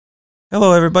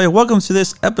Hello, everybody. Welcome to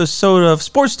this episode of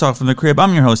Sports Talk from the Crib.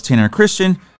 I'm your host, Tanner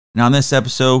Christian. And on this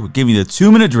episode, we're giving you the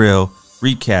 2-minute drill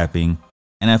recapping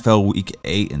NFL Week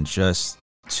 8 in just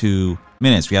 2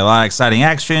 minutes. We got a lot of exciting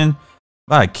action,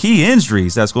 a lot of key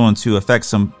injuries that's going to affect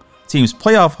some teams'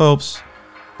 playoff hopes.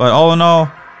 But all in all,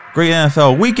 great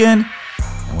NFL weekend,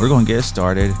 and we're going to get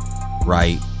started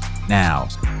right now.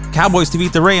 Cowboys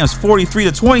defeat the Rams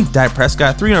 43-20. Dak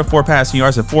Prescott 304 passing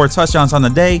yards and 4 touchdowns on the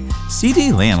day.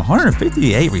 CeeDee Lamb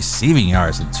 158 receiving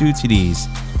yards and 2 TDs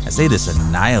as they just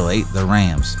annihilate the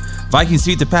Rams. Vikings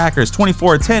defeat the Packers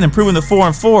 24-10, improving to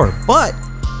 4-4. But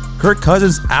Kirk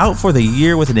Cousins out for the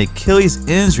year with an Achilles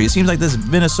injury. It seems like this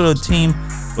Minnesota team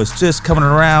was just coming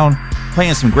around,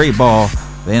 playing some great ball.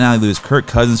 They now lose Kirk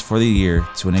Cousins for the year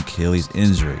to an Achilles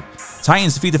injury.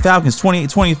 Titans defeat the Falcons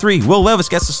 28-23. Will Levis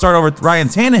gets to start over Ryan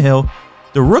Tannehill.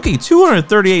 The rookie,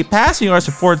 238 passing yards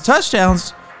for 4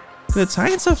 touchdowns. The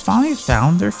Titans have finally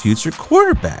found their future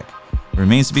quarterback. It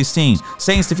remains to be seen.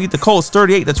 Saints defeat the Colts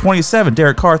 38-27.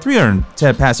 Derek Carr,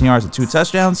 310 passing yards and 2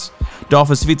 touchdowns.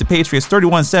 Dolphins defeat the Patriots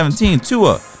 31-17.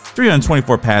 Tua,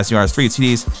 324 passing yards, 3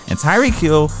 TDs. And Tyreek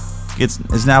Hill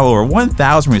is now over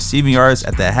 1,000 receiving yards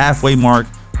at the halfway mark.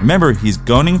 Remember, he's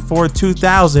gunning for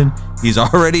 2,000. He's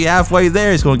already halfway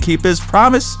there. He's going to keep his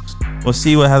promise. We'll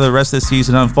see how the rest of the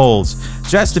season unfolds.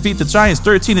 Jets defeat the Giants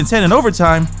 13-10 in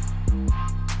overtime.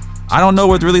 I don't know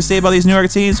what to really say about these New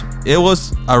York teams. It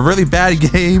was a really bad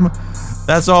game.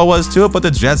 That's all it was to it, but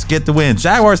the Jets get the win.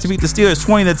 Jaguars defeat the Steelers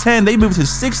 20-10. They move to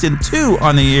 6-2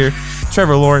 on the year.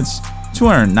 Trevor Lawrence,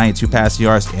 292 passing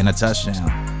yards and a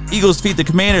touchdown. Eagles defeat the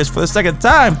Commanders for the second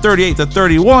time,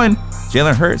 38-31.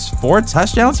 Jalen Hurts, 4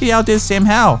 touchdowns. He outdid Sam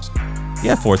Howell. He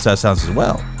had 4 touchdowns as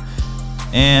well.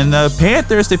 And the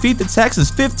Panthers defeat the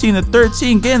Texans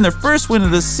 15-13, getting their first win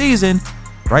of the season.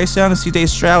 Bryce Young and CJ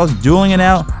Stroud dueling it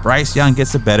out. Bryce Young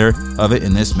gets the better of it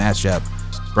in this matchup.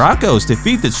 Broncos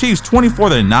defeat the Chiefs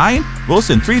 24-9.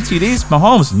 Wilson 3 TDs,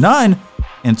 Mahomes none,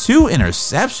 and 2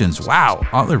 interceptions. Wow,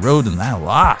 on the road in that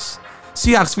loss.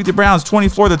 Seahawks defeat the Browns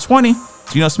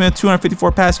 24-20. Geno Smith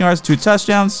 254 passing yards, 2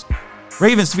 touchdowns.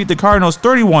 Ravens defeat the Cardinals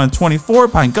 31-24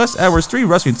 behind Gus Edwards 3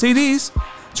 rushing TDs.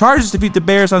 Chargers defeat the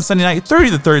Bears on Sunday night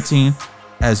 30-13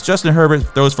 as Justin Herbert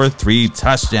throws for 3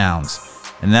 touchdowns.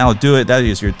 And that'll do it. That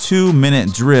is your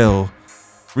 2-minute drill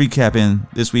recapping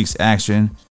this week's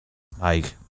action.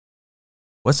 Like,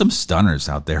 what's some stunners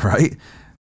out there, right?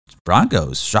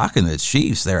 Broncos shocking the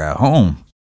Chiefs there at home.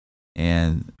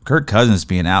 And Kirk Cousins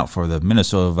being out for the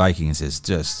Minnesota Vikings is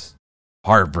just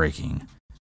heartbreaking.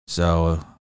 So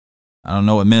I don't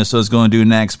know what Minnesota's going to do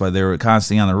next, but they were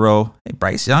constantly on the roll. Hey,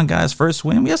 Bryce Young got his first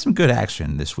win. We had some good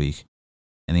action this week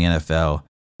in the NFL.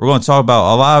 We're going to talk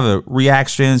about a lot of the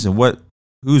reactions and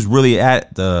who's really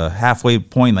at the halfway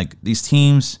point. Like these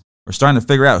teams, we're starting to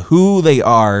figure out who they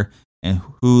are and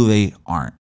who they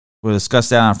aren't. We'll discuss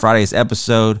that on Friday's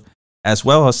episode, as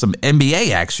well as some NBA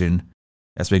action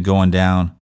that's been going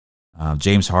down.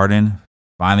 James Harden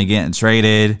finally getting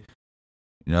traded.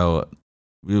 You know,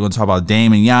 we're going to talk about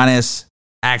Dame and Giannis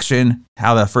action,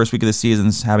 how the first week of the season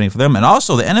is happening for them, and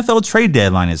also the NFL trade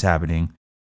deadline is happening.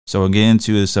 So we'll get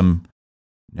into some,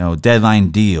 deadline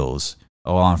deals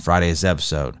on Friday's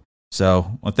episode.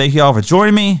 So, well, thank you all for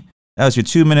joining me. That was your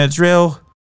 2-minute drill.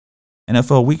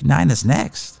 NFL Week 9 is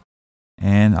next,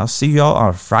 and I'll see you all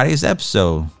on Friday's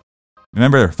episode.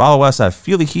 Remember, follow us at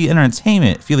Feel the Heat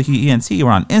Entertainment, Feel the Heat ENT. We're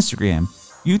on Instagram,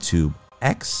 YouTube,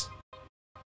 X,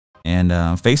 and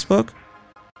Facebook.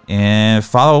 And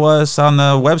follow us on the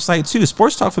website too,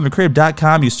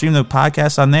 sportstalkfromthecrib.com. You stream the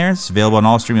podcast on there. It's available on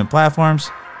all streaming platforms.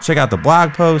 Check out the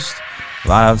blog post. A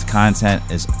lot of content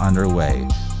is underway.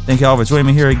 Thank you all for joining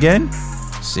me here again.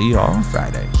 See you all on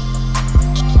Friday.